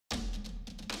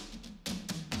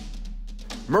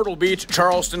Myrtle Beach,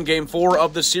 Charleston, Game 4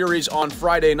 of the series on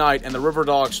Friday night, and the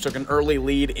Riverdogs took an early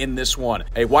lead in this one.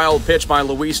 A wild pitch by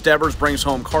Luis Devers brings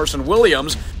home Carson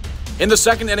Williams. In the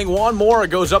second inning, Juan Mora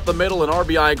goes up the middle, an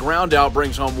RBI groundout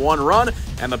brings home 1 run,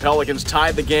 and the Pelicans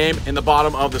tied the game in the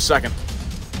bottom of the second.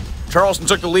 Charleston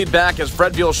took the lead back as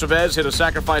Fredville Chavez hit a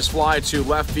sacrifice fly to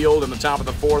left field in the top of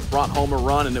the fourth, brought home a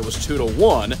run, and it was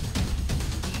 2-1.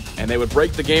 And they would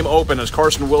break the game open as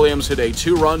Carson Williams hit a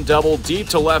 2-run double deep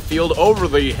to left field over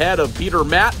the head of Peter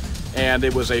Matt, and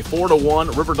it was a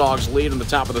 4-1 Riverdogs lead in the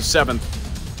top of the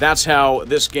seventh. That's how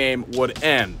this game would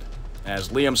end, as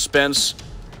Liam Spence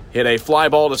hit a fly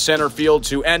ball to center field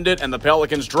to end it, and the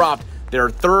Pelicans dropped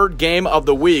their third game of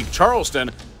the week.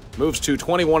 Charleston moves to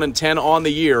 21-10 on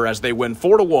the year as they win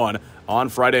 4-1 on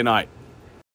Friday night.